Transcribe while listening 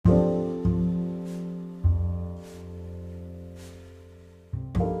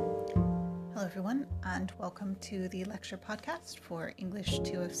everyone, and welcome to the lecture podcast for English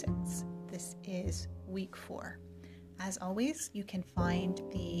 206. This is week 4. As always, you can find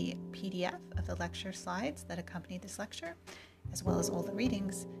the PDF of the lecture slides that accompany this lecture, as well as all the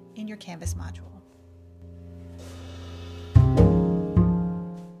readings, in your Canvas module.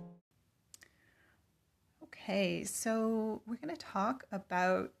 Okay, so we're going to talk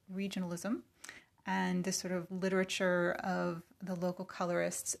about regionalism and the sort of literature of the local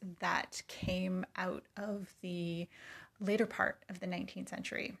colorists that came out of the later part of the 19th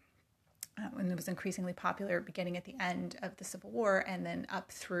century, when it was increasingly popular beginning at the end of the Civil War and then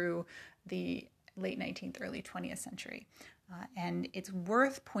up through the late 19th, early 20th century. And it's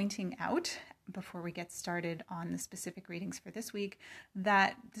worth pointing out, before we get started on the specific readings for this week,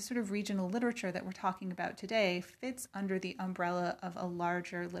 that the sort of regional literature that we're talking about today fits under the umbrella of a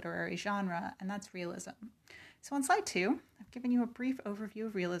larger literary genre, and that's realism. So on slide 2, I've given you a brief overview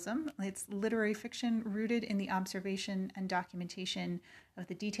of realism. It's literary fiction rooted in the observation and documentation of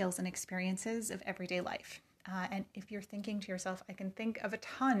the details and experiences of everyday life. And if you're thinking to yourself, I can think of a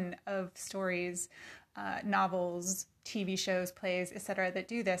ton of stories, novels, TV shows, plays, etc. that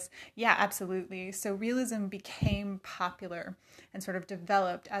do this. Yeah, absolutely. So realism became popular and sort of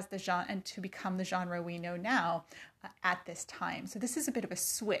developed as the genre and to become the genre we know now at this time. So this is a bit of a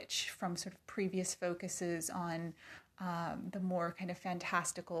switch from sort of previous focuses on the more kind of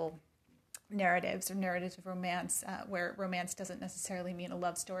fantastical narratives or narratives of romance, where romance doesn't necessarily mean a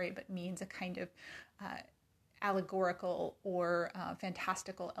love story, but means a kind of allegorical or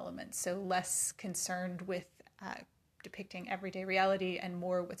fantastical elements. So less concerned with depicting everyday reality and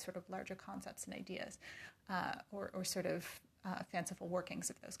more with sort of larger concepts and ideas, or sort of fanciful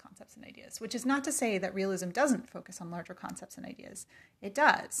workings of those concepts and ideas, which is not to say that realism doesn't focus on larger concepts and ideas. It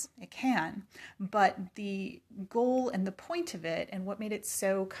does, it can, but the goal and the point of it and what made it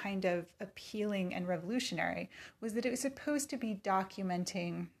so kind of appealing and revolutionary was that it was supposed to be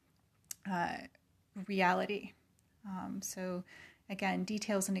documenting reality. So again,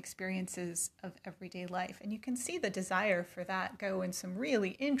 details and experiences of everyday life. And you can see the desire for that go in some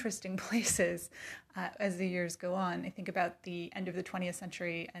really interesting places as the years go on. I think about the end of the 20th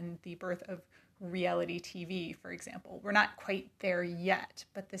century and the birth of reality TV, for example. We're not quite there yet,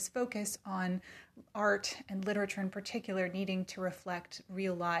 but this focus on art and literature in particular needing to reflect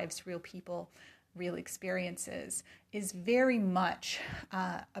real lives, real people, real experiences is very much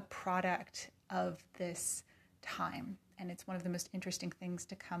a product of this time. And it's one of the most interesting things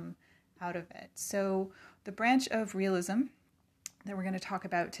to come out of it. So the branch of realism that we're going to talk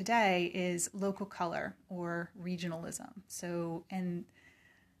about today is local color or regionalism. So, and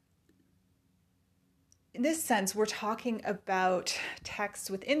in this sense, we're talking about texts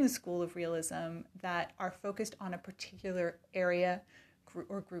within the school of realism that are focused on a particular area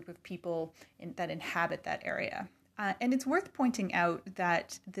or group of people that inhabit that area. And it's worth pointing out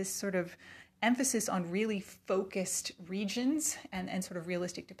that this sort of emphasis on really focused regions and sort of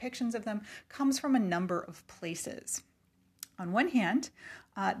realistic depictions of them comes from a number of places. On one hand,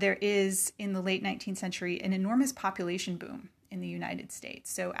 there is, in the late 19th century, an enormous population boom in the United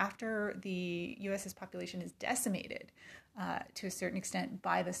States. So after the U.S.'s population is decimated to a certain extent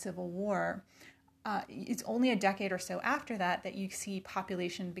by the Civil War, it's only a decade or so after that that you see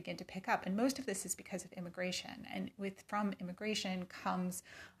population begin to pick up. And most of this is because of immigration. And from immigration comes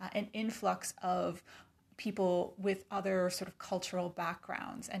an influx of people with other sort of cultural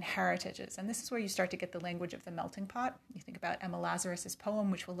backgrounds and heritages. And this is where you start to get the language of the melting pot. You think about Emma Lazarus's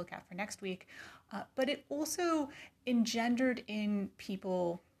poem, which we'll look at for next week. But it also engendered in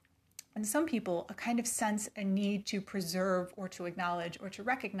people, and some people, a kind of sense, a need to preserve or to acknowledge or to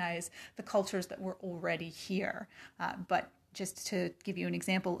recognize the cultures that were already here. But just to give you an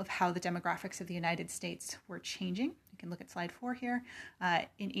example of how the demographics of the United States were changing, you can look at slide 4 here.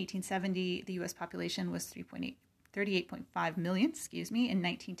 In 1870, the U.S. population was 38.5 million, In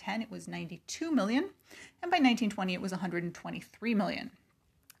 1910, it was 92 million. And by 1920, it was 123 million.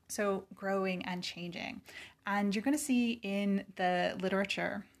 So growing and changing. And you're going to see in the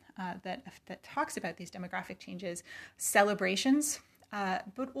literature that talks about these demographic changes, celebrations,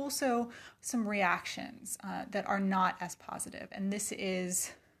 but also some reactions that are not as positive. And this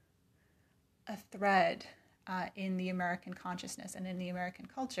is a thread in the American consciousness and in the American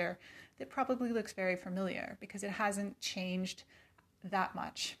culture that probably looks very familiar because it hasn't changed that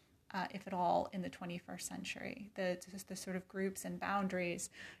much, if at all, in the 21st century. The sort of groups and boundaries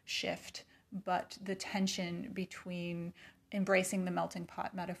shift, but the tension between embracing the melting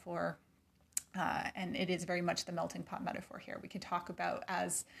pot metaphor, and it is very much the melting pot metaphor here. We can talk about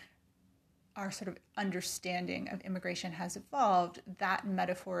as our sort of understanding of immigration has evolved, that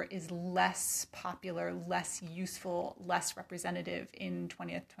metaphor is less popular, less useful, less representative in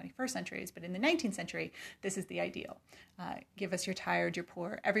 20th, 21st centuries. But in the 19th century, this is the ideal. Give us your tired, your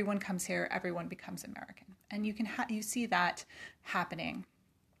poor. Everyone comes here. Everyone becomes American. And you see that happening.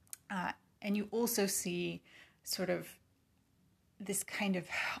 And you also see sort of this kind of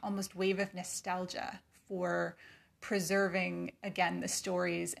almost wave of nostalgia for preserving, again, the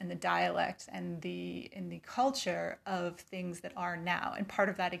stories and the dialect and the culture of things that are now. And part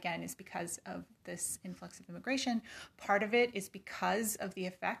of that, again, is because of this influx of immigration. Part of it is because of the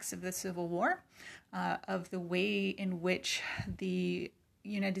effects of the Civil War, of the way in which the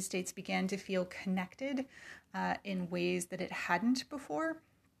United States began to feel connected in ways that it hadn't before,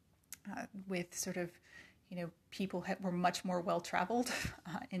 with sort of, people were much more well-traveled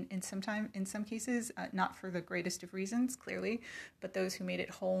in some cases, not for the greatest of reasons, clearly, but those who made it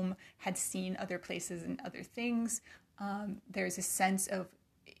home had seen other places and other things. There's a sense of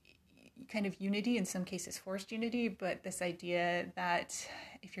kind of unity, in some cases forced unity, but this idea that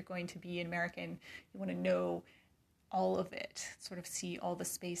if you're going to be an American, you want to know all of it, sort of see all the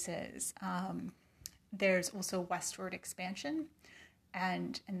spaces. There's also westward expansion.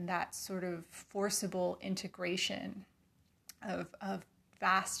 And that sort of forcible integration of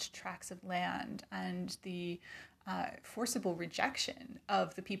vast tracts of land and the forcible rejection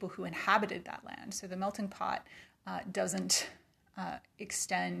of the people who inhabited that land. So the melting pot doesn't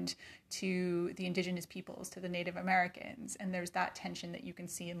extend to the indigenous peoples, to the Native Americans, and there's that tension that you can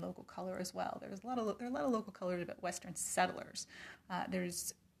see in local color as well. There are a lot of local colors about Western settlers.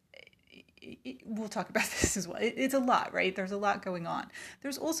 We'll talk about this as well. It's a lot, right? There's a lot going on.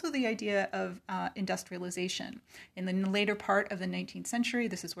 There's also the idea of industrialization. In the later part of the 19th century,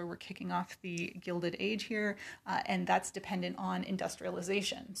 this is where we're kicking off the Gilded Age here, and that's dependent on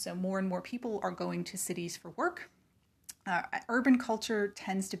industrialization. So more and more people are going to cities for work. Urban culture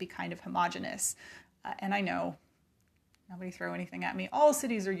tends to be kind of homogenous. And I know, nobody throw anything at me, all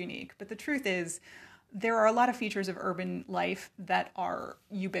cities are unique, but the truth is, there are a lot of features of urban life that are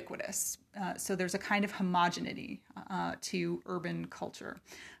ubiquitous. So there's a kind of homogeneity to urban culture.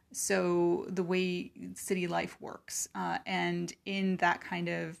 So the way city life works. And in that kind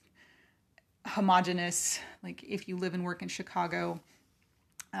of homogenous, like if you live and work in Chicago,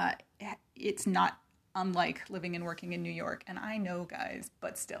 it's not unlike living and working in New York. And I know, guys,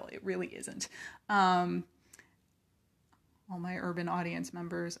 but still, it really isn't. All my urban audience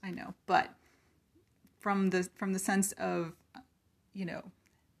members, I know. But from the sense of,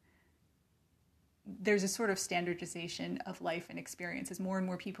 there's a sort of standardization of life and experience as more and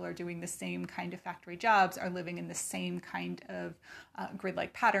more people are doing the same kind of factory jobs, are living in the same kind of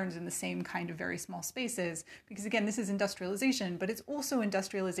grid-like patterns in the same kind of very small spaces. Because again, this is industrialization, but it's also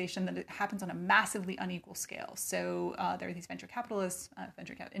industrialization that it happens on a massively unequal scale. So there are these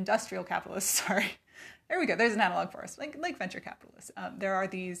industrial capitalists, sorry. There we go, there's an analog for us, like venture capitalists. There are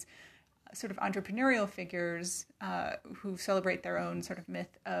these sort of entrepreneurial figures who celebrate their own sort of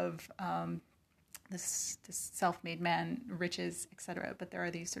myth of this self-made man, riches, etc. But there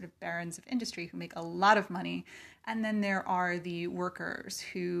are these sort of barons of industry who make a lot of money. And then there are the workers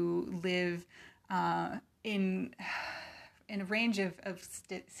who live in a range of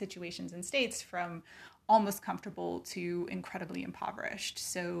situations and states, from almost comfortable to incredibly impoverished.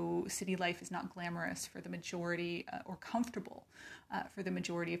 So city life is not glamorous for the majority or comfortable for the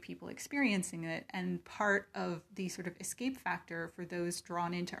majority of people experiencing it. And part of the sort of escape factor for those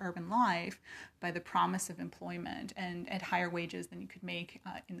drawn into urban life by the promise of employment and at higher wages than you could make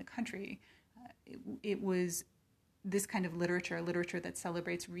in the country, it was this kind of literature that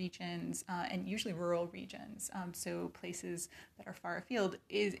celebrates regions and usually rural regions, so places that are far afield,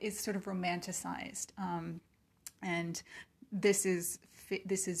 is sort of romanticized, and this is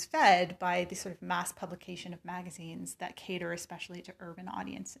fed by the sort of mass publication of magazines that cater especially to urban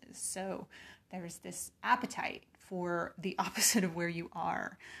audiences. So there's this appetite for the opposite of where you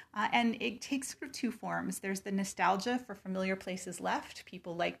are. And it takes sort of two forms. There's the nostalgia for familiar places left.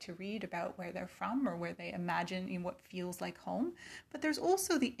 People like to read about where they're from or where they imagine in what feels like home. But there's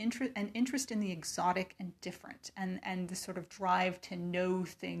also an interest in the exotic and different, and the sort of drive to know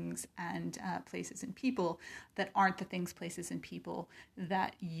things and places and people that aren't the things, places, and people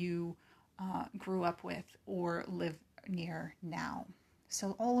that you grew up with or live near now.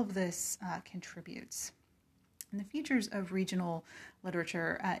 So all of this contributes. And the features of regional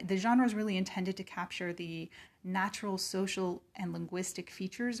literature, the genre is really intended to capture the natural, social, and linguistic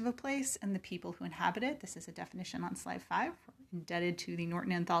features of a place and the people who inhabit it. This is a definition on slide 5. indebted to the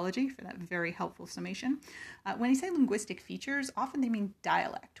Norton Anthology for that very helpful summation. When I say linguistic features, often they mean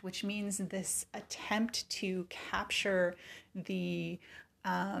dialect, which means this attempt to capture the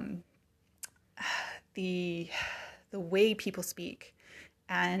way people speak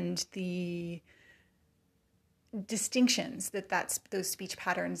and the distinctions that those speech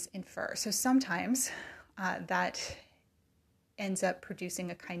patterns infer. So sometimes that ends up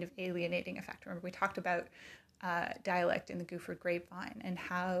producing a kind of alienating effect. Remember, we talked about dialect in the Goufford Grapevine and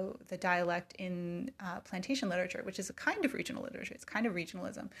how the dialect in plantation literature, which is a kind of regional literature, it's kind of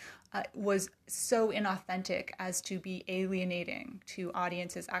regionalism, was so inauthentic as to be alienating to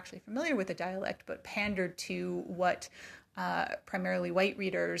audiences actually familiar with the dialect, but pandered to what primarily white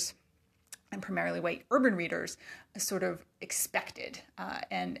readers and primarily white urban readers sort of expected,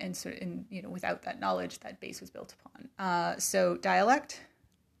 and sort of, without that knowledge, that base was built upon. So dialect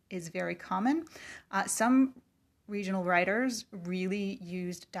is very common. Some regional writers really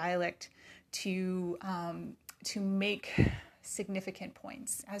used dialect to make significant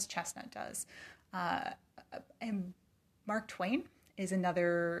points, as Chestnut does. And Mark Twain is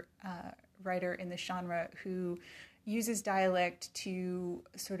another writer in the genre who uses dialect to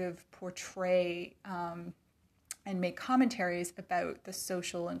sort of portray and make commentaries about the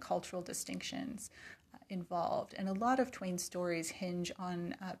social and cultural distinctions involved. And a lot of Twain's stories hinge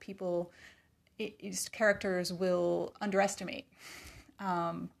on characters will underestimate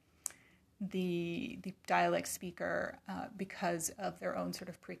the dialect speaker because of their own sort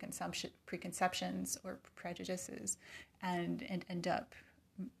of preconceptions or prejudices, and end up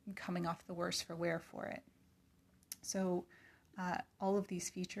coming off the worse for wear for it. So all of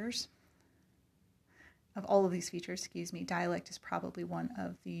these features, dialect is probably one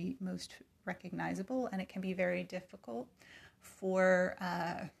of the most recognizable, and it can be very difficult for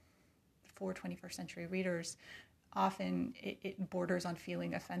 21st century readers. Often it borders on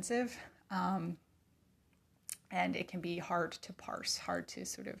feeling offensive, and it can be hard to parse, hard to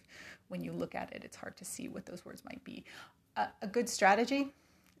sort of, when you look at it, it's hard to see what those words might be. A good strategy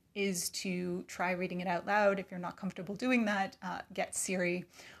is to try reading it out loud. If you're not comfortable doing that, get Siri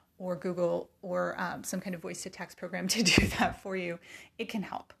or Google or some kind of voice-to-text program to do that for you. It can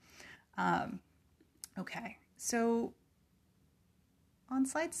help. Okay, so on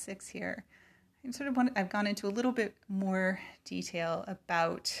slide 6 here, I've gone into a little bit more detail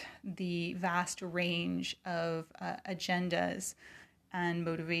about the vast range of agendas and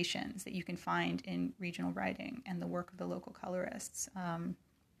motivations that you can find in regional writing and the work of the local colorists.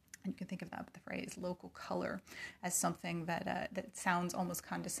 And you can think of that with the phrase local color as something that sounds almost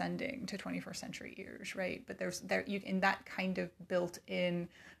condescending to 21st century ears, right? But in that kind of built in,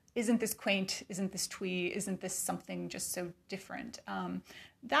 isn't this quaint? Isn't this twee? Isn't this something just so different?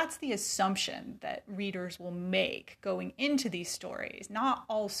 That's the assumption that readers will make going into these stories. Not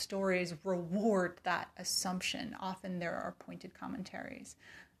all stories reward that assumption. Often there are pointed commentaries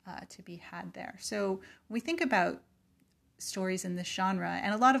to be had there. So when we think about stories in this genre,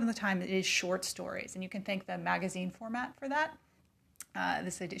 and a lot of the time it is short stories, and you can thank the magazine format for that.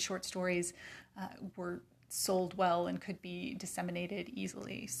 Short stories were sold well and could be disseminated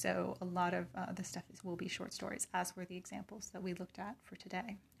easily. So a lot of the stuff will be short stories, as were the examples that we looked at for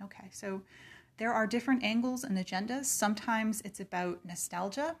today. Okay, so there are different angles and agendas. Sometimes it's about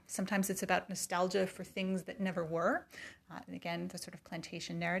nostalgia. Sometimes it's about nostalgia for things that never were. Again, the sort of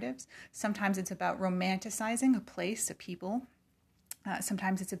plantation narratives. Sometimes it's about romanticizing a place, a people.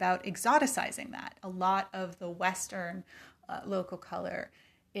 Sometimes it's about exoticizing that. A lot of the Western local color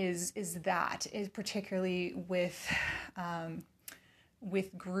is particularly with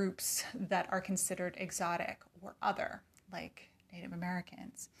groups that are considered exotic or other, like Native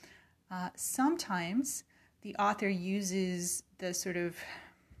Americans. Sometimes the author uses the sort of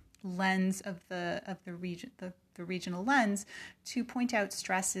lens of the region, the regional lens, to point out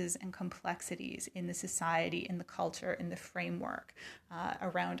stresses and complexities in the society, in the culture, in the framework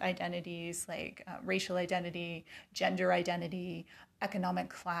around identities like racial identity, gender identity, economic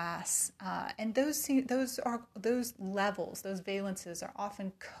class, and those levels, those valences are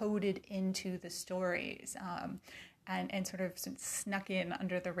often coded into the stories. And sort of snuck in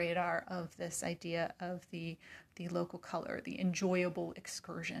under the radar of this idea of the local color, the enjoyable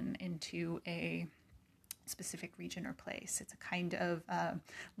excursion into a specific region or place. It's a kind of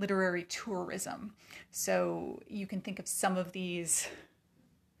literary tourism. So you can think of some of these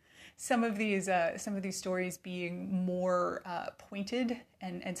stories being more pointed,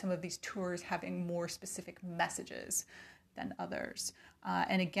 and some of these tours having more specific messages than others.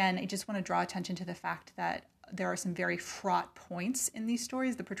 And again, I just want to draw attention to the fact that there are some very fraught points in these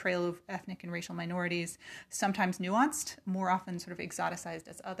stories. The portrayal of ethnic and racial minorities, sometimes nuanced, more often sort of exoticized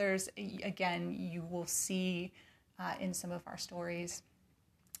as others. Again, you will see in some of our stories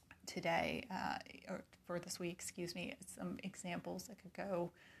today, or for this week, excuse me, some examples that could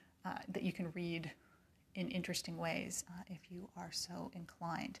go, that you can read in interesting ways if you are so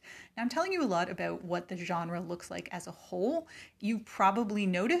inclined. Now, I'm telling you a lot about what the genre looks like as a whole. You've probably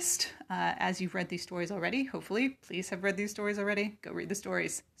noticed, as you've read these stories already, hopefully, please have read these stories already, go read the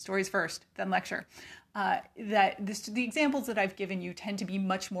stories. Stories first, then lecture. The examples that I've given you tend to be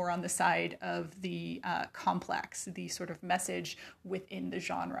much more on the side of the complex, the sort of message within the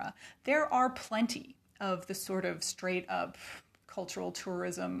genre. There are plenty of the sort of straight up cultural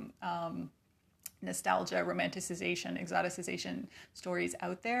tourism, nostalgia, romanticization, exoticization stories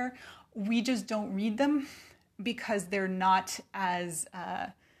out there. We just don't read them because they're not as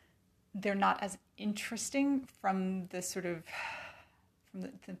interesting from the sort of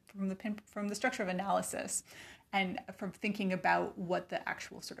from the structure of analysis, and from thinking about what the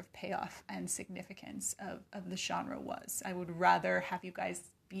actual sort of payoff and significance of the genre was. I would rather have you guys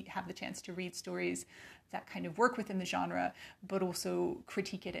have the chance to read stories that kind of work within the genre, but also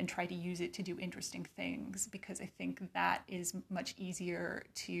critique it and try to use it to do interesting things, because I think that is much easier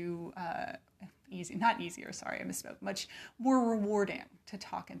to, much more rewarding to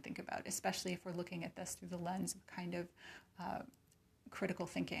talk and think about, especially if we're looking at this through the lens of kind of critical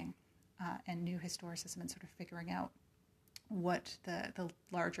thinking and new historicism, and sort of figuring out what the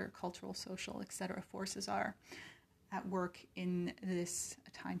larger cultural, social, etc. forces are at work in this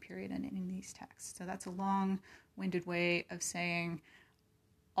time period and in these texts. So that's a long-winded way of saying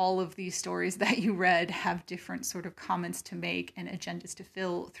all of these stories that you read have different sort of comments to make and agendas to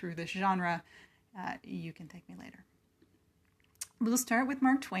fill through this genre. You can thank me later. We'll start with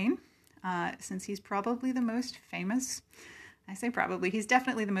Mark Twain, since he's probably the most famous. I say probably, he's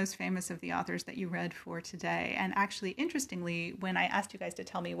definitely the most famous of the authors that you read for today. And actually, interestingly, when I asked you guys to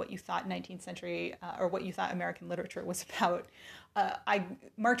tell me what you thought 19th century or what you thought American literature was about,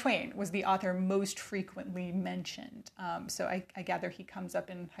 Mark Twain was the author most frequently mentioned. So I gather he comes up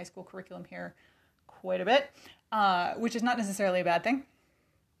in high school curriculum here quite a bit, which is not necessarily a bad thing.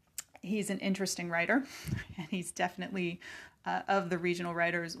 He's an interesting writer, and he's definitely, of the regional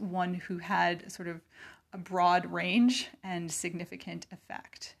writers, one who had sort of a broad range and significant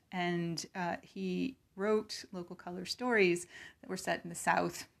effect. And he wrote local color stories that were set in the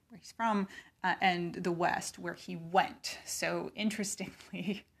South, where he's from, and the West, where he went. So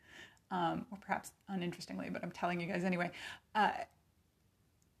interestingly, or perhaps uninterestingly, but I'm telling you guys anyway,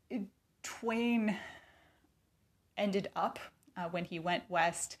 Twain ended up, when he went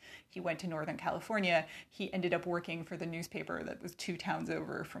west, he went to Northern California. He ended up working for the newspaper that was 2 towns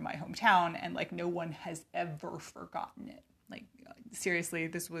over from my hometown, and like no one has ever forgotten it. Like seriously,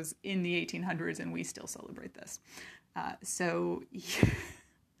 this was in the 1800s, and we still celebrate this. So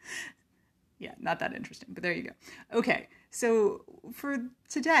yeah, not that interesting, but there you go. Okay, so for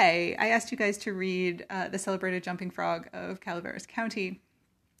today, I asked you guys to read The Celebrated Jumping Frog of Calaveras County,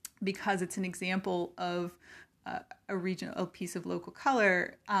 because it's an example of a piece of local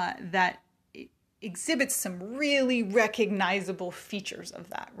color that exhibits some really recognizable features of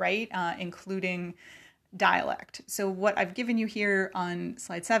that, right? Including dialect. So what I've given you here on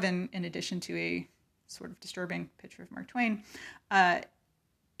slide 7, in addition to a sort of disturbing picture of Mark Twain,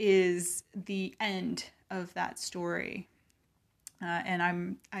 is the end of that story.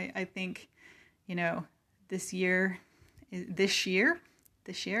 And I think, this year is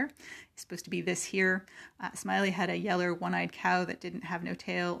supposed to be this here. Smiley had a yeller one-eyed cow that didn't have no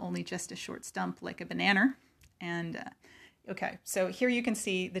tail, only just a short stump like a banana. And okay, so here you can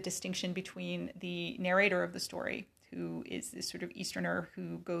see the distinction between the narrator of the story, who is this sort of Easterner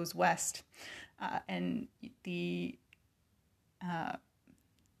who goes west, and the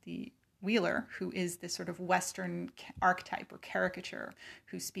Wheeler, who is this sort of Western archetype or caricature,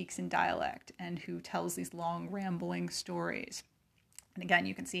 who speaks in dialect and who tells these long, rambling stories. And again,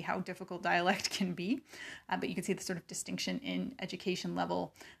 you can see how difficult dialect can be, but you can see the sort of distinction in education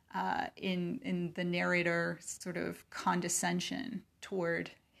level, in the narrator sort of condescension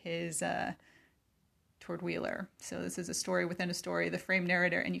toward his toward Wheeler. So this is a story within a story, the frame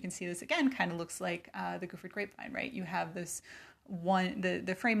narrator, and you can see this again kind of looks like the Gifford Grapevine, right? You have this one,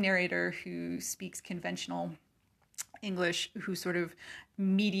 the frame narrator who speaks conventional English, who sort of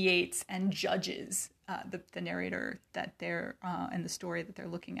mediates and judges the narrator that they're and the story that they're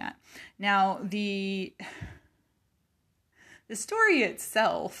looking at. Now, the story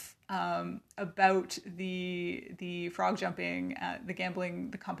itself about the frog jumping, the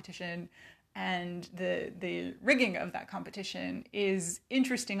gambling, the competition, And the rigging of that competition is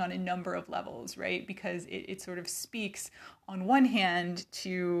interesting on a number of levels, right? Because it sort of speaks on one hand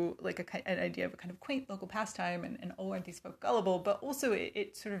to like an idea of a kind of quaint local pastime and oh, aren't these folk gullible? But also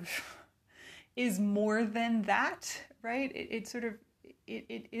it sort of is more than that, right?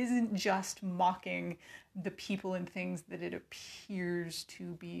 It isn't just mocking the people and things that it appears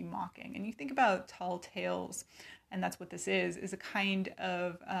to be mocking. And you think about tall tales, and that's what this is a kind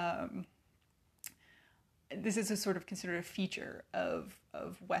of this is a sort of considered a feature of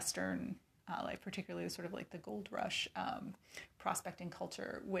Western life, particularly sort of like the gold rush prospecting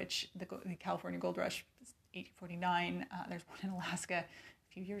culture, which the California gold rush was 1849. There's one in Alaska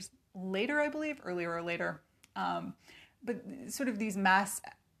a few years later, I believe, earlier or later. But sort of these mass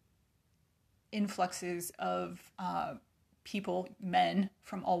influxes of people, men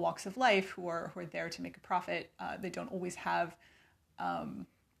from all walks of life who are there to make a profit. They don't always have a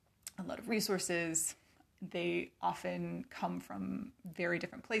lot of resources. They often come from very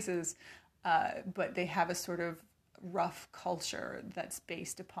different places, but they have a sort of rough culture that's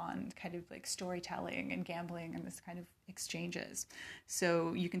based upon kind of like storytelling and gambling and this kind of exchanges.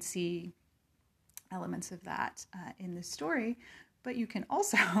 So you can see elements of that in this story, but you can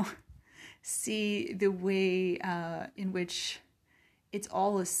also see the way in which it's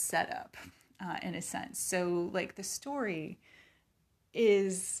all a setup in a sense. So like the story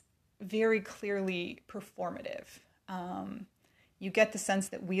is very clearly performative. You get the sense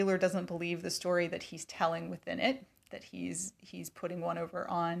that Wheeler doesn't believe the story that he's telling within it, that he's putting one over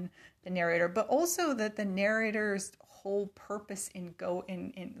on the narrator, but also that the narrator's whole purpose in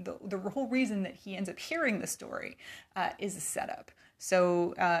the whole reason that he ends up hearing the story is a setup.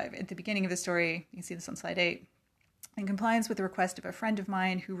 So at the beginning of the story, you can see this on slide 8. In compliance with the request of a friend of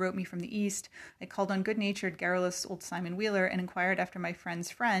mine who wrote me from the East, I called on good-natured, garrulous old Simon Wheeler and inquired after my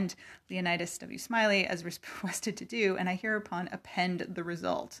friend's friend, Leonidas W. Smiley, as requested to do, and I hereupon append the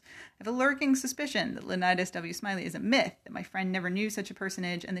result. I have a lurking suspicion that Leonidas W. Smiley is a myth, that my friend never knew such a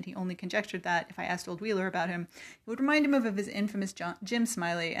personage, and that he only conjectured that, if I asked old Wheeler about him, it would remind him of his infamous Jim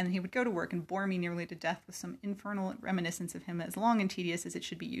Smiley, and then he would go to work and bore me nearly to death with some infernal reminiscence of him as long and tedious as it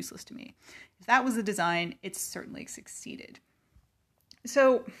should be useless to me. If that was the design, it's certainly succeeded.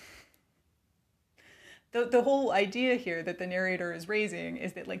 So the whole idea here that the narrator is raising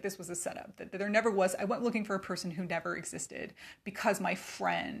is that like this was a setup, that there never was, I went looking for a person who never existed because my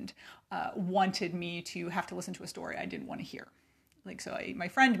friend wanted me to have to listen to a story I didn't want to hear. Like, so my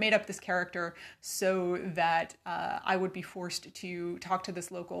friend made up this character so that I would be forced to talk to this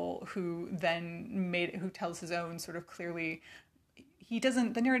local who who tells his own sort of clearly,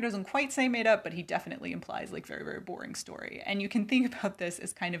 the narrator doesn't quite say made up, but he definitely implies like very, very boring story. And you can think about this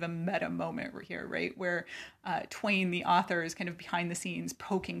as kind of a meta moment here, right? Where Twain, the author, is kind of behind the scenes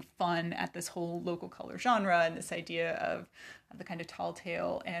poking fun at this whole local color genre and this idea of the kind of tall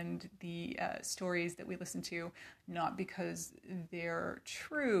tale and the stories that we listen to, not because they're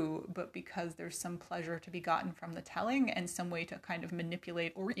true, but because there's some pleasure to be gotten from the telling and some way to kind of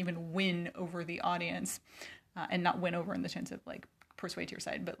manipulate or even win over the audience, and not win over in the sense of like persuade to your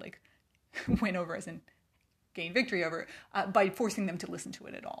side, but like win over as in gain victory over, by forcing them to listen to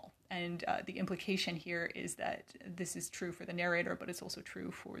it at all. And the implication here is that this is true for the narrator, but it's also true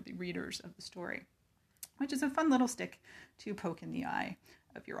for the readers of the story, which is a fun little stick to poke in the eye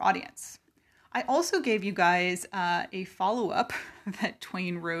of your audience. I also gave you guys a follow-up that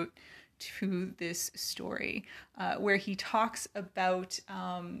Twain wrote to this story, where he talks about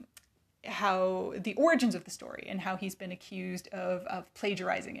how the origins of the story and how he's been accused of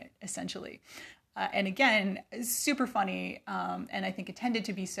plagiarizing it, essentially. And again, super funny, and I think intended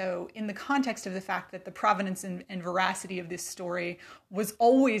to be so in the context of the fact that the provenance and veracity of this story was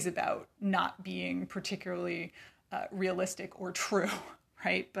always about not being particularly realistic or true,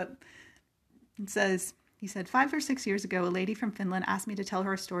 right? But it says, he said, 5 or 6 years ago, a lady from Finland asked me to tell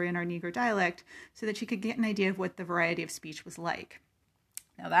her a story in our Negro dialect so that she could get an idea of what the variety of speech was like.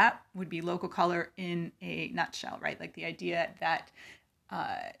 Now that would be local color in a nutshell, right? Like the idea that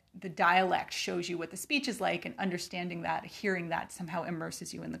the dialect shows you what the speech is like, and understanding that, hearing that somehow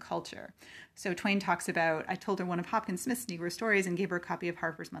immerses you in the culture. So Twain talks about, I told her one of Hopkins Smith's Negro stories and gave her a copy of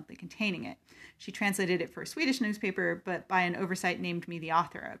Harper's Monthly containing it. She translated it for a Swedish newspaper, but by an oversight named me the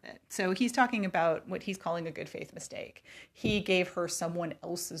author of it. So he's talking about what he's calling a good faith mistake. He gave her someone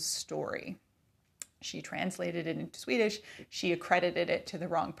else's story. She translated it into Swedish. She accredited it to the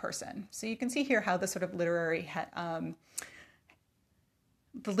wrong person. So you can see here how the sort of literary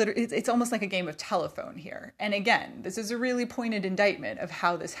it's almost like a game of telephone here. And again, this is a really pointed indictment of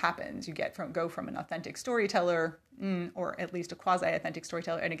how this happens. You go from an authentic storyteller, or at least a quasi-authentic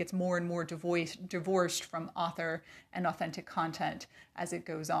storyteller, and it gets more and more divorced from author and authentic content as it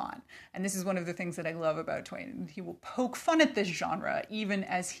goes on. And this is one of the things that I love about Twain. He will poke fun at this genre even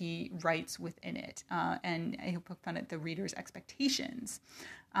as he writes within it, and he'll poke fun at the reader's expectations.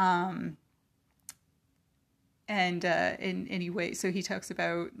 And in any way, so he talks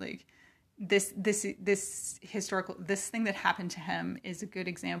about like this historical, this thing that happened to him is a good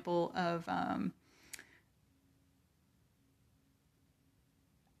example of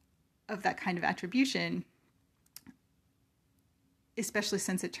that kind of attribution, especially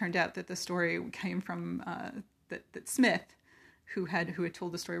since it turned out that the story came from that Smith, who had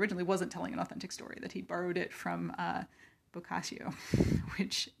told the story originally, wasn't telling an authentic story, that he borrowed it from Boccaccio,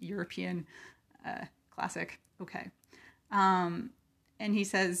 which European classic. Okay. And he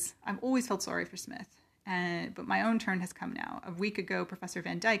says, I've always felt sorry for Smith, but my own turn has come now. A week ago, Professor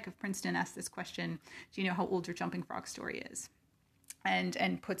Van Dyke of Princeton asked this question: do you know how old your jumping frog story is?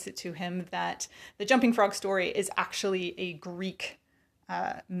 And puts it to him that the jumping frog story is actually a Greek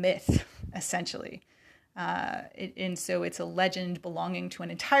myth, essentially. And so it's a legend belonging to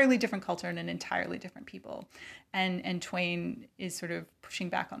an entirely different culture and an entirely different people. And Twain is sort of pushing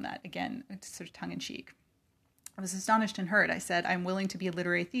back on that, again, sort of tongue-in-cheek. I was astonished and hurt. I said, I'm willing to be a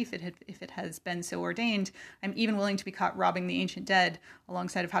literary thief if it has been so ordained. I'm even willing to be caught robbing the ancient dead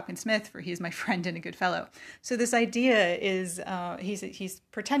alongside of Hopkins Smith, for he is my friend and a good fellow. So this idea is, he's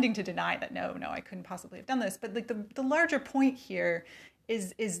pretending to deny that, no, I couldn't possibly have done this. But like the larger point here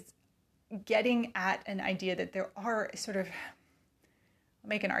is getting at an idea that there are sort of, I'll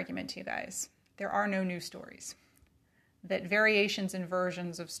make an argument to you guys. There are no new stories. That variations and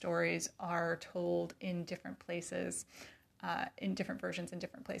versions of stories are told in different places, in different versions in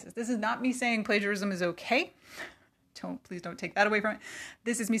different places. This is not me saying plagiarism is okay. Please don't take that away from it.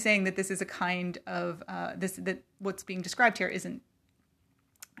 This is me saying that this is a kind of that what's being described here isn't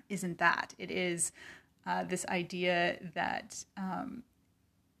that. It is this idea that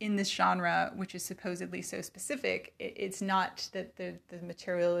in this genre, which is supposedly so specific, it's not that the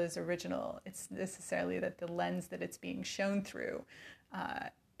material is original. It's necessarily that the lens that it's being shown through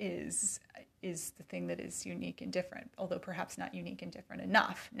is the thing that is unique and different, although perhaps not unique and different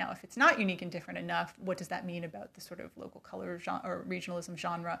enough. Now, if it's not unique and different enough, what does that mean about the sort of local color genre or regionalism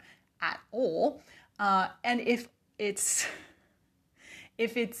genre at all? And if it's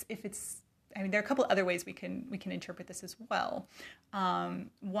I mean, there are a couple other ways we can interpret this as well.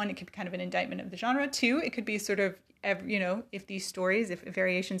 One, it could be kind of an indictment of the genre. Two, it could be sort of, if these stories, if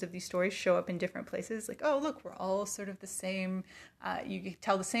variations of these stories show up in different places, like, oh, look, we're all sort of the same. You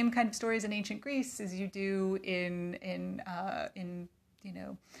tell the same kind of stories in ancient Greece as you do in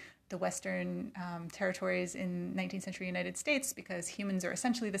the Western territories in 19th century United States, because humans are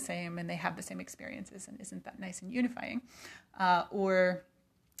essentially the same and they have the same experiences, and isn't that nice and unifying? Or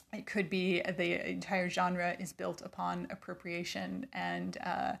it could be the entire genre is built upon appropriation and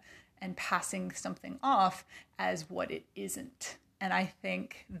passing something off as what it isn't. And I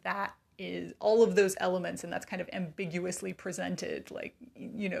think that is all of those elements, and that's kind of ambiguously presented, like,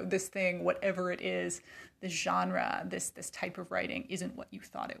 this thing, whatever it is, this genre, this type of writing isn't what you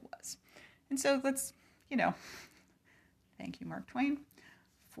thought it was. And so let's, thank you, Mark Twain,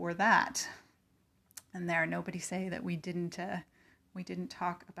 for that. And there, nobody say that we didn't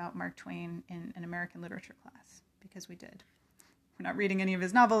talk about Mark Twain in an American literature class, because we did. We're not reading any of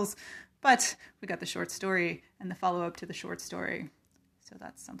his novels, but we got the short story and the follow-up to the short story, so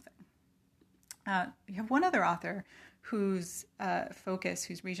that's something. You have one other author whose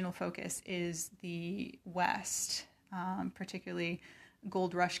regional focus is the West, particularly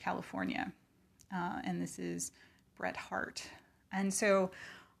Gold Rush, California, and this is Bret Harte. And so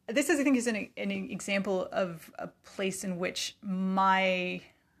this, I think, is an example of a place in which my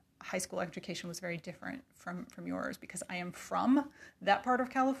high school education was very different from yours, because I am from that part of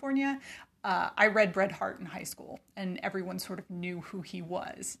California. I read Bret Harte in high school, and everyone sort of knew who he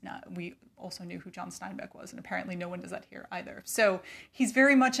was. Now, we also knew who John Steinbeck was, and apparently no one does that here either. So he's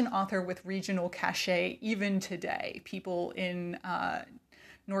very much an author with regional cachet even today. People in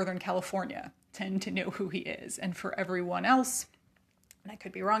Northern California tend to know who he is, and for everyone else, and I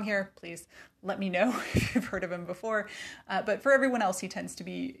could be wrong here, please let me know if you've heard of him before. But for everyone else, he tends to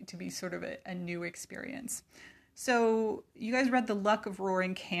be sort of a new experience. So you guys read The Luck of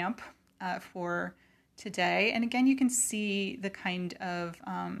Roaring Camp for today. And again, you can see the kind of,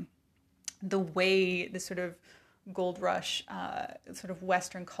 the way the sort of gold rush sort of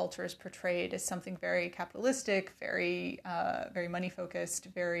Western culture is portrayed as something very capitalistic, very money focused,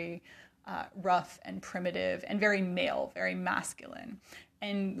 very rough and primitive, and very male, very masculine.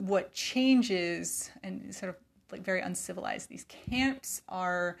 And what changes, and sort of like very uncivilized, these camps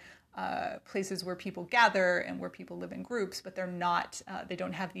are places where people gather and where people live in groups, but they're not, they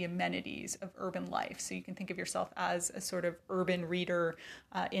don't have the amenities of urban life. So you can think of yourself as a sort of urban reader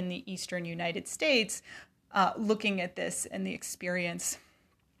in the Eastern United States, looking at this and the experience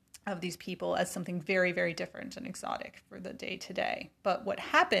of these people as something very, very different and exotic for the day to day. But what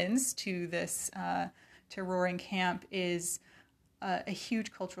happens to this, to Roaring Camp, is a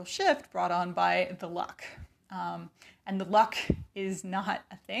huge cultural shift brought on by the luck. And the luck is not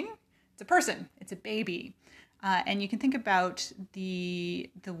a thing. It's a person. It's a baby. And you can think about the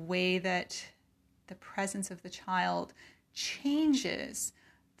way that the presence of the child changes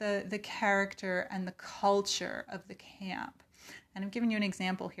the character and the culture of the camp. And I've given you an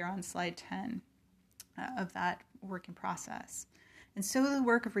example here on slide 10 of that working process. And so the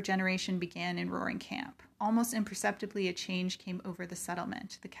work of regeneration began in Roaring Camp. Almost imperceptibly, a change came over the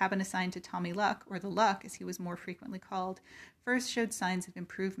settlement. The cabin assigned to Tommy Luck, or the Luck as he was more frequently called, first showed signs of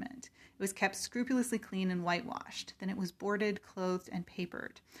improvement. It was kept scrupulously clean and whitewashed. Then it was boarded, clothed, and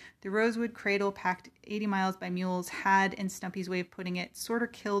papered. The rosewood cradle, packed 80 miles by mules, had, in Stumpy's way of putting it, sort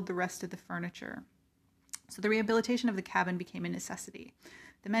of killed the rest of the furniture. So the rehabilitation of the cabin became a necessity.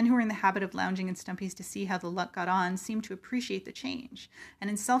 The men who were in the habit of lounging in Stumpy's to see how the Luck got on seemed to appreciate the change, and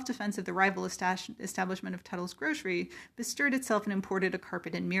in self-defense of the rival establishment of Tuttle's Grocery, bestirred itself and imported a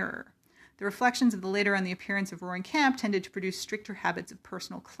carpet and mirror. The reflections of the later on the appearance of Roaring Camp tended to produce stricter habits of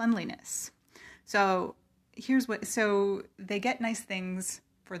personal cleanliness. So they get nice things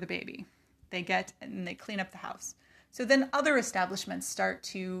for the baby. And they clean up the house. So then other establishments start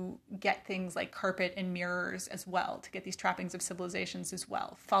to get things like carpet and mirrors as well, to get these trappings of civilizations as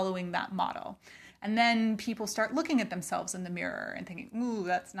well, following that model. And then people start looking at themselves in the mirror and thinking, ooh,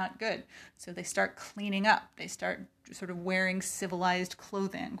 that's not good. So they start cleaning up. They start sort of wearing civilized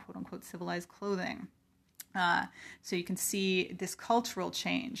clothing, quote unquote civilized clothing. So you can see this cultural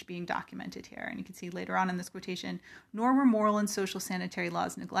change being documented here. And you can see later on in this quotation, nor were moral and social sanitary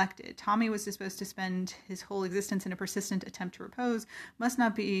laws neglected. Tommy was supposed to spend his whole existence in a persistent attempt to repose, must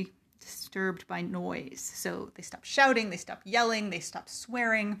not be disturbed by noise. So they stopped shouting, they stopped yelling, they stopped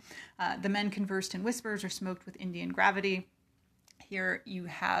swearing. The men conversed in whispers or smoked with Indian gravity. Here you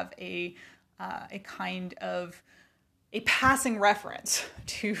have a kind of a passing reference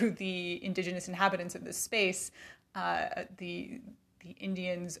to the indigenous inhabitants of this space. The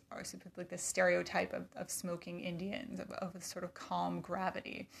Indians are sort of like the stereotype of smoking Indians, of a sort of calm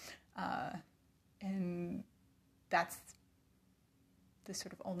gravity. And that's the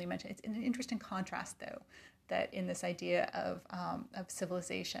sort of only mention. It's an interesting contrast, though, that in this idea of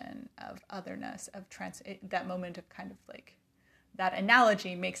civilization, of otherness, of that moment of kind of like, that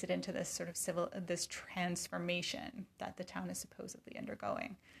analogy makes it into this sort of this transformation that the town is supposedly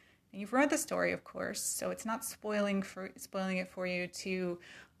undergoing. And you've read the story, of course, so it's not spoiling it for you to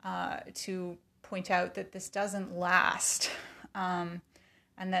point out that this doesn't last, and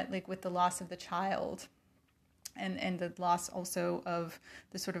that, like, with the loss of the child, and the loss also of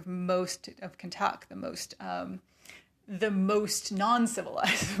the sort of most of Kentuck, the most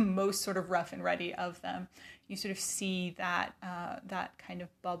non-civilized, the most sort of rough and ready of them, you sort of see that that kind of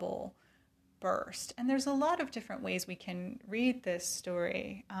bubble burst. And there's a lot of different ways we can read this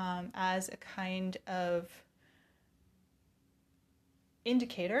story as a kind of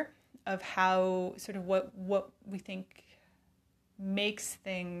indicator of how sort of what we think makes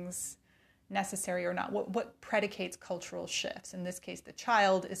things necessary or not, what predicates cultural shifts. In this case, the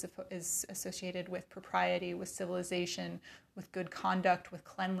child is associated with propriety, with civilization, with good conduct, with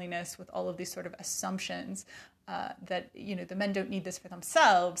cleanliness, with all of these sort of assumptions that, you know, the men don't need this for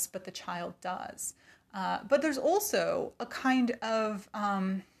themselves, but the child does. But there's also a kind of, I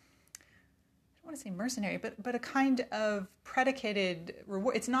don't want to say mercenary, but a kind of predicated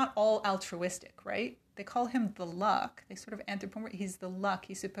reward. It's not all altruistic, right? They call him the Luck. They sort of anthropomorphize. He's the Luck.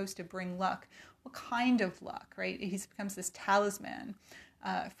 He's supposed to bring luck. What kind of luck, right? He becomes this talisman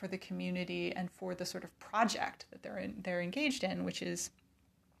for the community and for the sort of project that they're engaged in, which is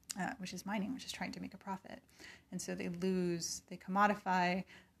mining, which is trying to make a profit. And so they commodify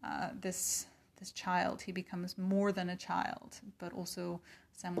this child. He becomes more than a child, but also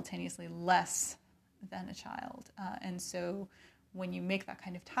simultaneously less than a child. And so when you make that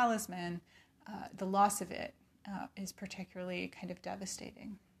kind of talisman, the loss of it is particularly kind of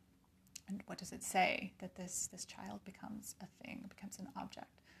devastating. And what does it say? That this child becomes a thing, becomes an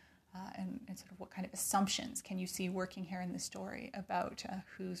object. and sort of what kind of assumptions can you see working here in the story about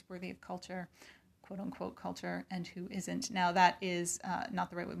who's worthy of culture, quote unquote culture, and who isn't. Now that is not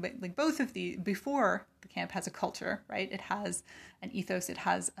the right way, but like both of the, before the camp has a culture, right? It has an ethos, it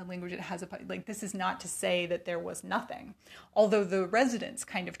has a language, it has like, this is not to say that there was nothing, although the residents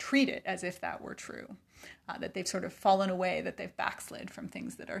kind of treat it as if that were true, that they've sort of fallen away, that they've backslid from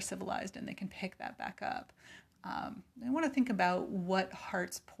things that are civilized and they can pick that back up. I want to think about what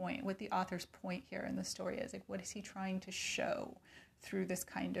Hart's point, what the author's point here in the story is. Like, what is he trying to show through this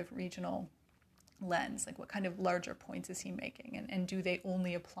kind of regional lens? Like, what kind of larger points is he making? And do they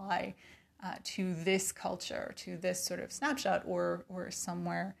only apply to this culture, to this sort of snapshot, or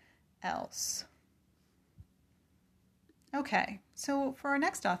somewhere else? Okay, so for our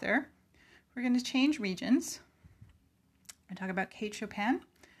next author, we're going to change regions and talk about Kate Chopin,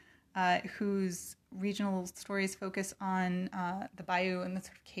 whose regional stories focus on the Bayou and the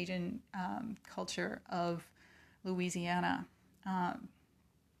sort of Cajun culture of Louisiana.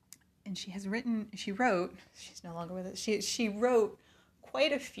 And she's no longer with us, she wrote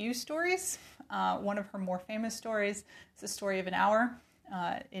quite a few stories. One of her more famous stories is The Story of an Hour.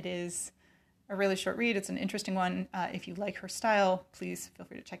 It is a really short read. It's an interesting one. If you like her style, please feel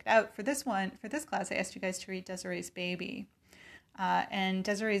free to check it out. For this class, I asked you guys to read Desiree's Baby. And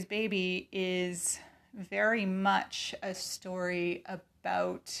Desiree's Baby is very much a story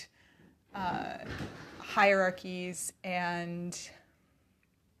about hierarchies and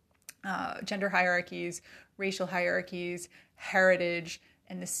gender hierarchies, racial hierarchies, heritage,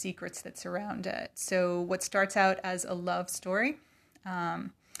 and the secrets that surround it. So what starts out as a love story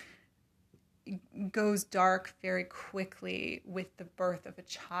goes dark very quickly with the birth of a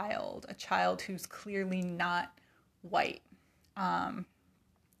child who's clearly not white.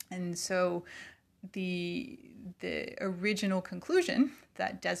 And so the original conclusion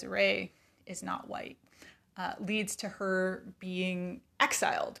that Desiree is not white leads to her being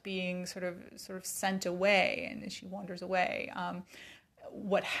exiled, being sort of sent away, and as she wanders away.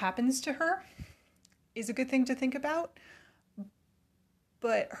 What happens to her is a good thing to think about,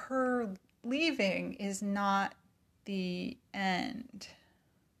 but her leaving is not the end.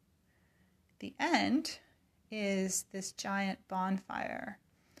 The end is this giant bonfire.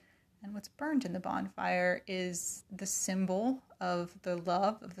 And what's burned in the bonfire is the symbol of the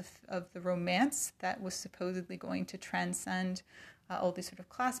love, of the romance that was supposedly going to transcend all these sort of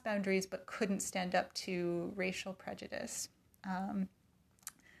class boundaries, but couldn't stand up to racial prejudice.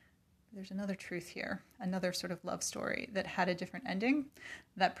 There's another truth here, another sort of love story that had a different ending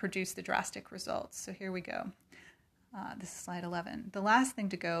that produced the drastic results. So here we go. This is slide 11. The last thing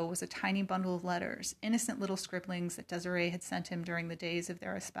to go was a tiny bundle of letters, innocent little scribblings that Desiree had sent him during the days of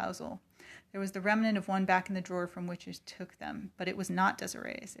their espousal. There was the remnant of one back in the drawer from which he took them, but it was not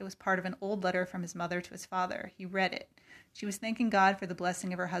Desiree's. It was part of an old letter from his mother to his father. He read it. She was thanking God for the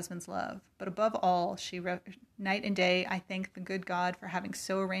blessing of her husband's love. But above all, she wrote, night and day, I thank the good God for having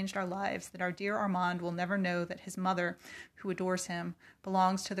so arranged our lives that our dear Armand will never know that his mother, who adores him,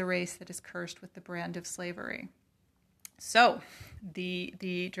 belongs to the race that is cursed with the brand of slavery. So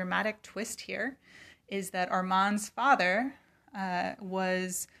the dramatic twist here is that Armand's father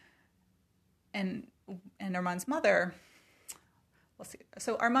was, and Armand's mother, we'll see.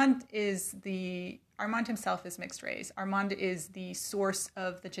 So Armand himself is mixed race. Armand is the source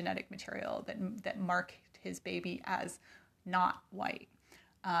of the genetic material that marked his baby as not white.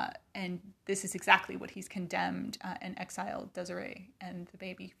 And this is exactly what he's condemned and exiled Desiree and the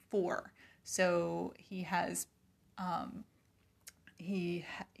baby for. So he has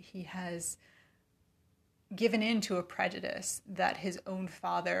given in to a prejudice that his own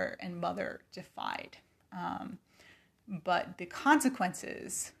father and mother defied. But the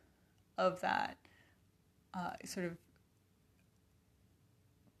consequences of that sort of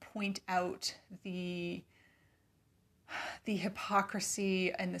point out the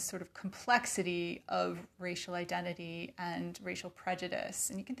hypocrisy and the sort of complexity of racial identity and racial prejudice.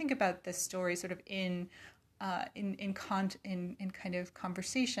 And you can think about this story sort of in kind of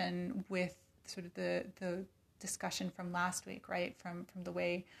conversation with sort of the discussion from last week, right? From the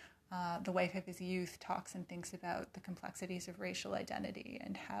way the wife of his youth talks and thinks about the complexities of racial identity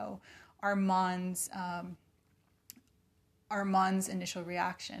and how Armand's initial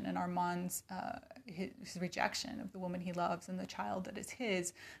reaction and Armand's his rejection of the woman he loves and the child that is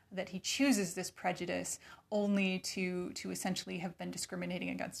his, that he chooses this prejudice only to essentially have been discriminating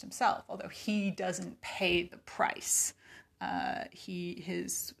against himself, although he doesn't pay the price.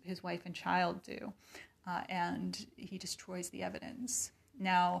 His wife and child do, and he destroys the evidence.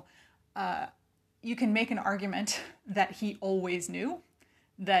 Now, you can make an argument that he always knew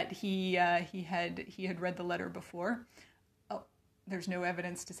that he had read the letter before. Oh, there's no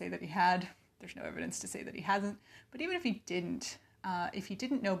evidence to say that he had. There's no evidence to say that he hasn't. But even if he didn't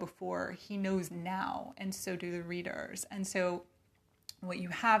know before, he knows now, and so do the readers. And so what you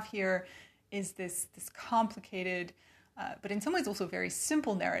have here is this complicated, but in some ways also very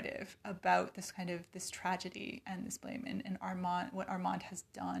simple narrative about this tragedy and this blame, and Armand, what Armand has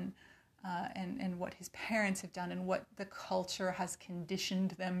done, and what his parents have done, and what the culture has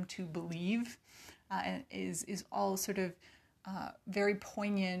conditioned them to believe, and is all sort of very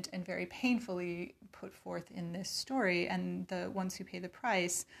poignant and very painfully put forth in this story. And the ones who pay the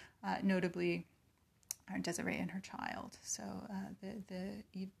price, notably, are Desiree and her child. So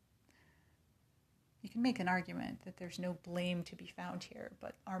you can make an argument that there's no blame to be found here,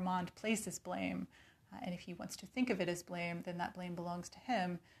 but Armand places blame, and if he wants to think of it as blame, then that blame belongs to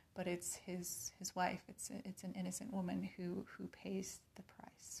him. But it's his wife. It's an innocent woman who pays the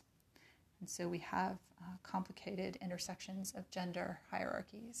price. And so we have complicated intersections of gender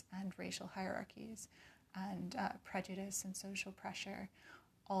hierarchies and racial hierarchies and prejudice and social pressure,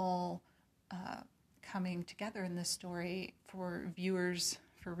 all coming together in this story for viewers,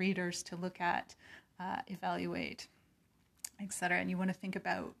 for readers to look at, evaluate, etc. And you want to think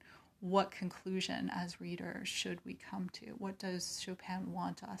about what conclusion as readers should we come to? What does Chopin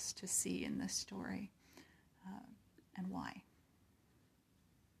want us to see in this story, and why?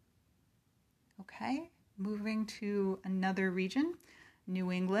 Okay, moving to another region,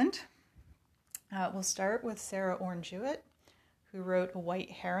 New England. We'll start with Sarah Orne Jewett, who wrote A White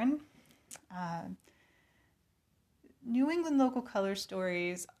Heron. New England local color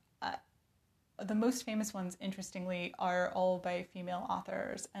stories, the most famous ones, interestingly, are all by female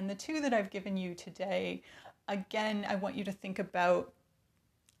authors. And the two that I've given you today, again, I want you to think about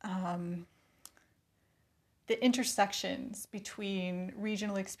the intersections between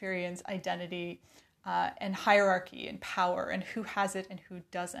regional experience, identity, and hierarchy and power, and who has it and who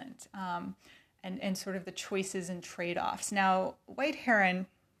doesn't, and sort of the choices and trade-offs. Now, White Heron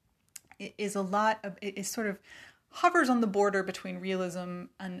is sort of hovers on the border between realism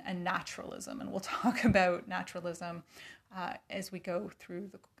and naturalism, and we'll talk about naturalism as we go through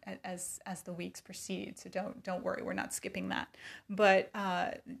as the weeks proceed. So don't worry, we're not skipping that. But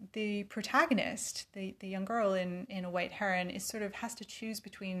the protagonist, the young girl in A White Heron, has to choose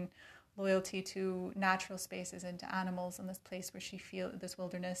between loyalty to natural spaces and to animals in this place where she feels, this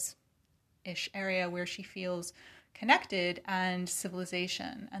wilderness-ish area where she feels connected, and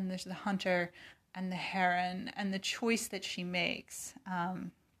civilization. And there's the hunter and the heron, and the choice that she makes.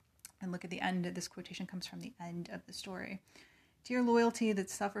 And look at the end. This quotation comes from the end of the story. Dear loyalty that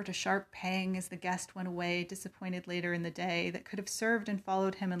suffered a sharp pang as the guest went away, disappointed later in the day, that could have served and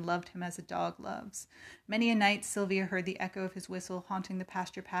followed him and loved him as a dog loves. Many a night Sylvia heard the echo of his whistle haunting the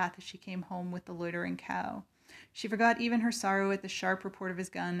pasture path as she came home with the loitering cow. She forgot even her sorrow at the sharp report of his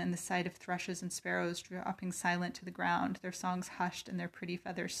gun and the sight of thrushes and sparrows dropping silent to the ground, their songs hushed and their pretty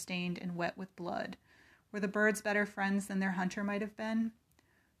feathers stained and wet with blood. Were the birds better friends than their hunter might have been?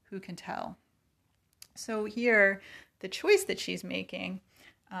 Who can tell? So here, the choice that she's making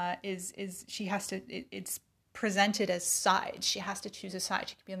is she has to, it's presented as sides. She has to choose a side.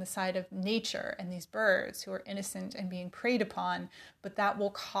 She could be on the side of nature and these birds who are innocent and being preyed upon, but that will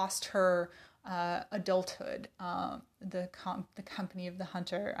cost her adulthood, the company of the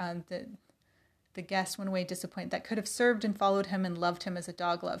hunter, the guest went away disappointed, that could have served and followed him and loved him as a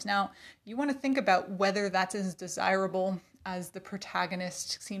dog loves. Now, you want to think about whether that's as desirable as the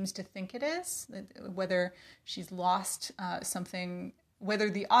protagonist seems to think it is, whether she's lost something,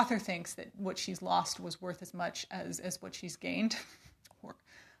 whether the author thinks that what she's lost was worth as much as what she's gained, or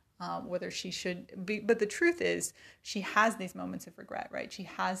whether she should be. But the truth is, she has these moments of regret, right? She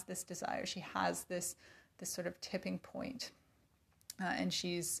has this desire. She has this sort of tipping point. And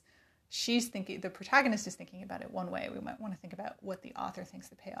she's thinking, the protagonist is thinking about it one way. We might want to think about what the author thinks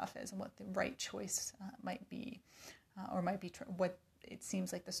the payoff is and what the right choice might be, or might be what it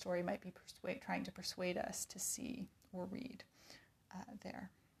seems like the story might be trying to persuade us to see or read there.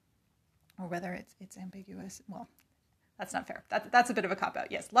 Or whether it's ambiguous. Well, that's not fair. That's a bit of a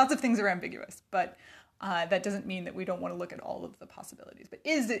cop-out. Yes, lots of things are ambiguous, but that doesn't mean that we don't want to look at all of the possibilities. But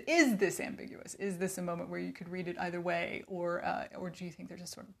is this ambiguous? Is this a moment where you could read it either way, or do you think there's a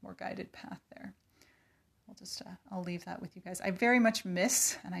sort of more guided path there? I'll leave that with you guys. I very much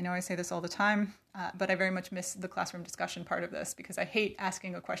miss, and I know I say this all the time, but I very much miss the classroom discussion part of this, because I hate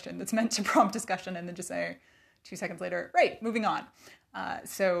asking a question that's meant to prompt discussion and then just say 2 seconds later, right, moving on.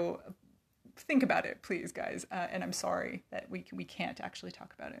 So think about it, please, guys. And I'm sorry that we can't actually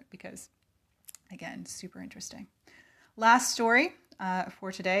talk about it because, again, super interesting. Last story,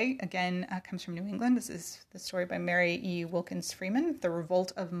 for today, again, comes from New England. This is the story by Mary E. Wilkins Freeman, The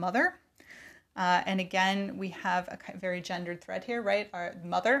Revolt of Mother. And again, we have a very gendered thread here, right? Our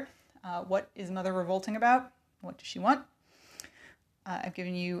mother. What is Mother revolting about? What does she want? I've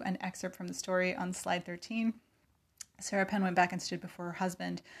given you an excerpt from the story on slide 13. Sarah Penn went back and stood before her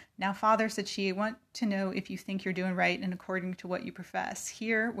husband. "Now, Father," said she, "I want to know if you think you're doing right and according to what you profess.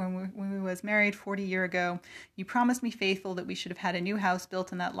 Here, when we was married 40 years ago, you promised me faithful that we should have had a new house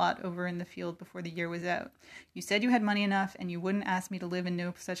built in that lot over in the field before the year was out. You said you had money enough and you wouldn't ask me to live in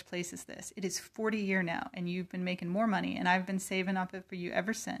no such place as this. It is 40 years now, and you've been making more money, and I've been saving up it for you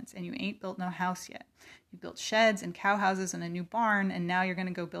ever since, and you ain't built no house yet. You built sheds and cow houses and a new barn, and now you're going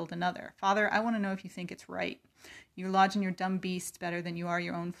to go build another. Father, I want to know if you think it's right. You're lodging your dumb beasts better than you are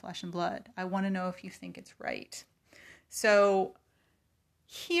your own flesh and blood. I want to know if you think it's right." So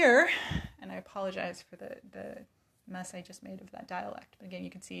here, and I apologize for the mess I just made of that dialect, but again, you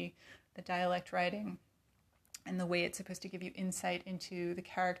can see the dialect writing and the way it's supposed to give you insight into the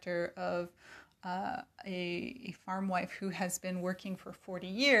character of a farm wife who has been working for 40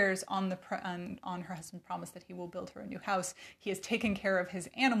 years on her husband's promise that he will build her a new house. He has taken care of his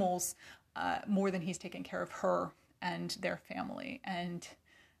animals more than he's taken care of her and their family. And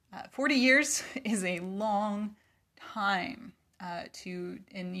 40 years is a long time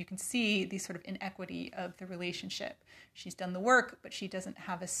and you can see the sort of inequity of the relationship. She's done the work, but she doesn't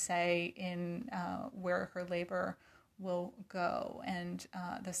have a say in where her labor will go. And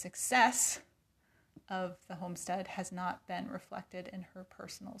the success of the homestead has not been reflected in her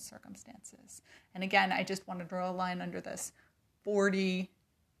personal circumstances. And again, I just want to draw a line under this. 40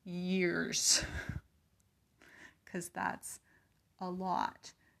 years. Because that's a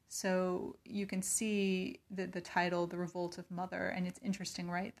lot. So you can see the title, The Revolt of Mother, and it's interesting,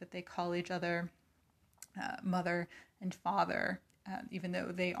 right, that they call each other mother and father, even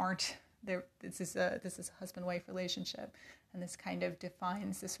though they aren't. This is a husband-wife relationship, and this kind of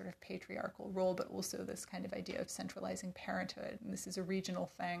defines this sort of patriarchal role, but also this kind of idea of centralizing parenthood. And this is a regional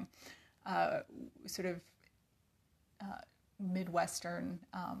thing, sort of Midwestern,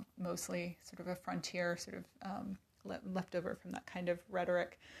 mostly sort of a frontier, sort of left over from that kind of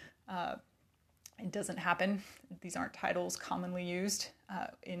rhetoric. It doesn't happen. These aren't titles commonly used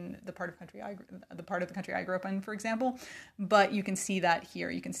in the part of the country I grew up in, for example. But you can see that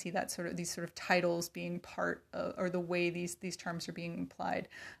here. You can see that these sort of titles being part of, or the way these terms are being implied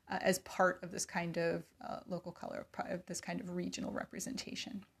as part of this kind of local color, of this kind of regional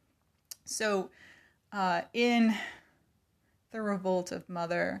representation. So in The Revolt of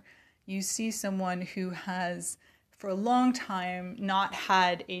Mother, you see someone who has for a long time not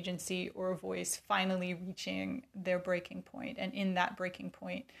had agency or a voice, finally reaching their breaking point. And in that breaking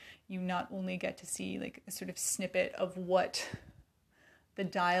point, you not only get to see like a sort of snippet of what the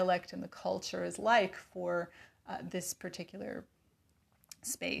dialect and the culture is like for this particular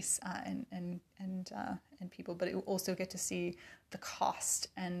space and people, but you also get to see the cost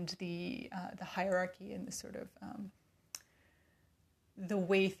and the hierarchy and the sort of the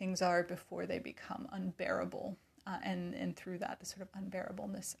way things are before they become unbearable. And through that, the sort of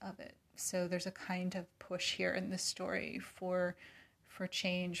unbearableness of it. So there's a kind of push here in this story for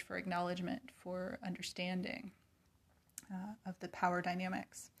change, for acknowledgement, for understanding of the power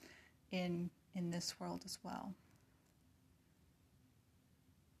dynamics in this world as well.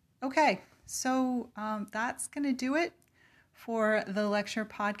 Okay, so that's going to do it for the lecture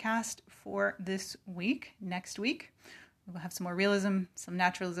podcast for this week. Next week, we'll have some more realism, some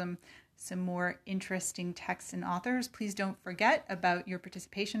naturalism, some more interesting texts and authors. Please don't forget about your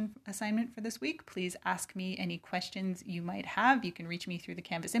participation assignment for this week. Please ask me any questions you might have. You can reach me through the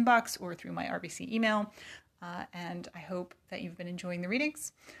Canvas inbox or through my RBC email. And I hope that you've been enjoying the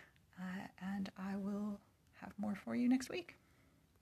readings. And I will have more for you next week.